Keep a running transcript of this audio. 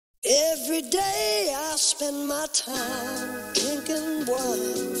Every day I spend my time drinking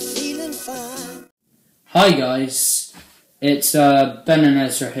wine, feeling fine. Hi guys, it's Ben and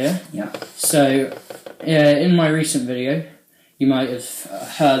Ezra here. Yeah. So, in my recent video, you might have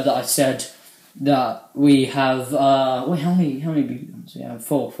heard that I said that we have how many BB guns? Yeah,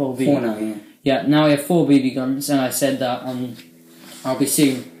 four BB. Four now, yeah. Yeah, now we have 4 BB guns, and I said that I'll be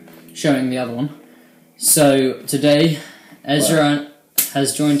soon showing the other one. So today, Ezra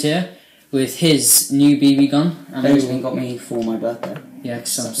has joined here with his new BB gun. And Benjamin got me for my birthday. Yeah,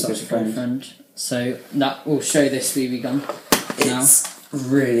 because I'm such a good friend. So that will show this BB gun now. It's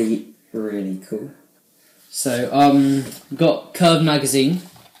really, really cool. So got curved magazine.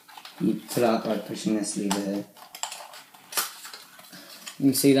 You pull out by pushing this lever here. You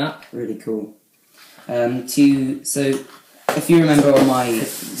can see that. Really cool. So if you remember on my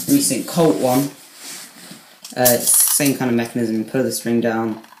recent Colt one, it's the same kind of mechanism. You pull the string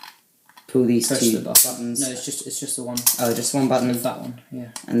down, pull these two buttons. No, it's just the one. Oh, just one button. That one, yeah.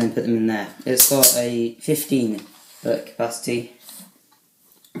 And then put them in there. It's got a 15 bullet capacity,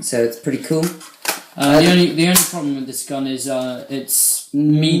 so it's pretty cool. The only problem with this gun is it's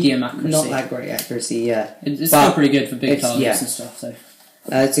medium accuracy. Not that great accuracy, yeah. It's still pretty good for big targets and stuff. So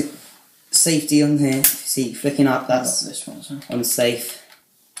it's a safety on here. See, flicking up, that's this one, so. on safe.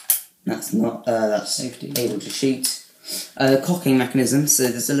 That's not. That's safety. Able to shoot. Cocking mechanism. So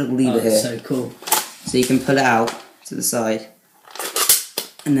there's a little lever here. So cool. So you can pull it out to the side,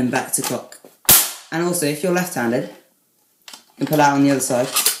 and then back to cock. And also, if you're left-handed, you can pull it out on the other side.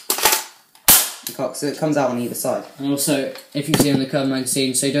 And cock, so it comes out on either side. And also, if you see on the curved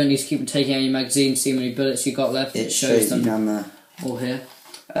magazine, so you don't need to keep taking out your magazine, see how many bullets you got left. It shows them down there. All here.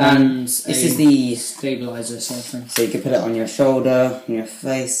 And this is the stabilizer sort of thing. So you can put it on your shoulder, on your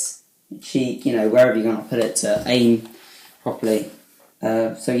face, your cheek, you know, wherever you're going to put it to aim properly.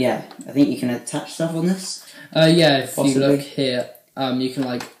 So yeah, I think you can attach stuff on this. Yeah, if possibly. You look here, you can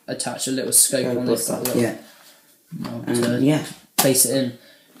like attach a little scope on this. Yeah. Yeah. Place it in.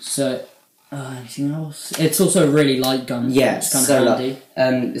 So, anything else? It's also a really light gun. Yeah, it's kind of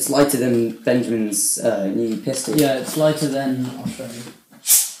handy. It's lighter than Benjamin's new pistol. Yeah, it's lighter than. I'll show you.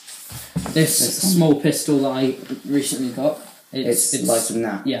 This small pistol that I recently got. It's lighter than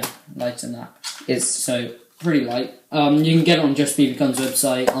that. Yeah, lighter than that. It's so pretty light. You can get it on Just BB Guns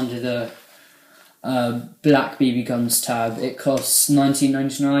website under the Black BB Guns tab. It costs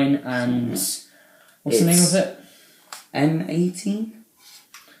 $19.99 and what's the name of it? M48.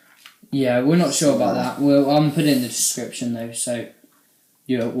 Yeah, we're not sure about that. We'll put it in the description though. So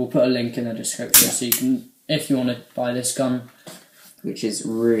yeah, we'll put a link in the description so you can, if you want to buy this gun. Which is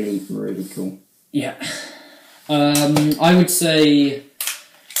really, really cool. Yeah. I would say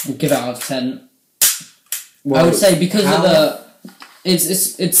we'll give it out of 10. Well, I would say because of the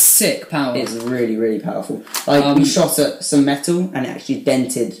it's sick power. It's really, really powerful. Like we shot at some metal and it actually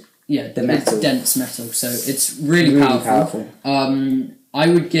dented the metal. It's dense metal, so it's really powerful. I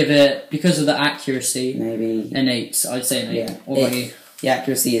would give it, because of the accuracy, maybe an 8. I'd say an 8. Yeah. What about you? The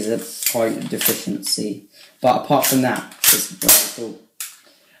accuracy is a quite a deficiency. But apart from that, it's very cool.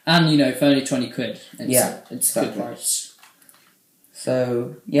 And, you know, for only 20 quid, it's a good exactly. price.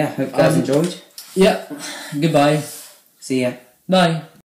 So, yeah, hope you guys enjoyed. Yeah, goodbye. See ya. Bye.